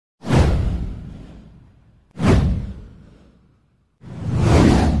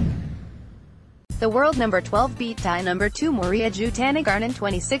The world number 12 beat Thai number 2 Moriya Jutanugarn and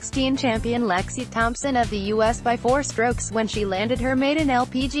 2016 champion Lexi Thompson of the US by 4 strokes when she landed her maiden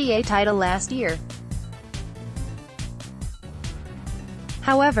LPGA title last year.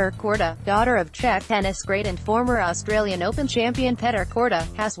 However, Korda, daughter of Czech tennis great and former Australian Open champion Petr Korda,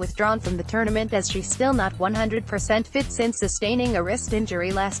 has withdrawn from the tournament as she's still not 100% fit since sustaining a wrist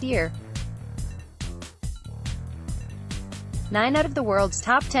injury last year. 9 out of the world's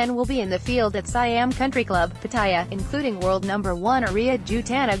top 10 will be in the field at Siam Country Club, Pattaya, including world number 1 Ariya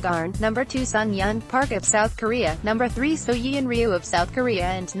Jutanugarn, number 2 Sung Hyun Pa of South Korea, number 3 Ryu of South Korea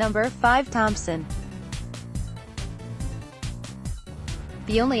and number 5 Thompson.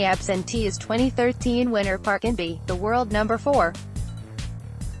 The only absentee is 2013 winner Park In-bi, the world number 4.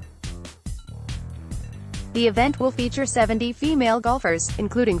 The event will feature 70 female golfers,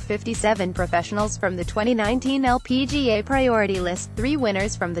 including 57 professionals from the 2019 LPGA priority list, 3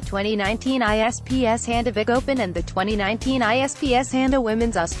 winners from the 2019 ISPS Handavik Open and the 2019 ISPS Handa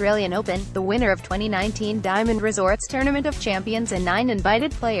Women's Australian Open, the winner of 2019 Diamond Resorts Tournament of Champions and 9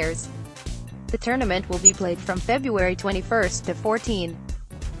 invited players. The tournament will be played from February 21 to 14.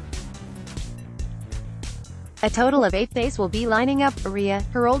 A total of 8 days will be lining up. Ariya,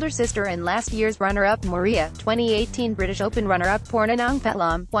 her older sister and last year's runner-up Moriya, 2018 British Open runner-up Pornanong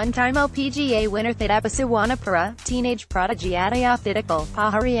Petlam, one-time LPGA winner Thidapasuwanapura, teenage prodigy Ariya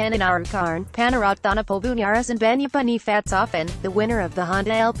Jutanugarn, Panarathanapobunyaras and Banyapani Fatsofen, the winner of the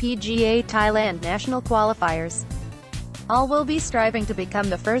Honda LPGA Thailand national qualifiers. All will be striving to become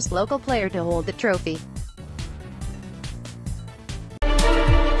the first local player to hold the trophy.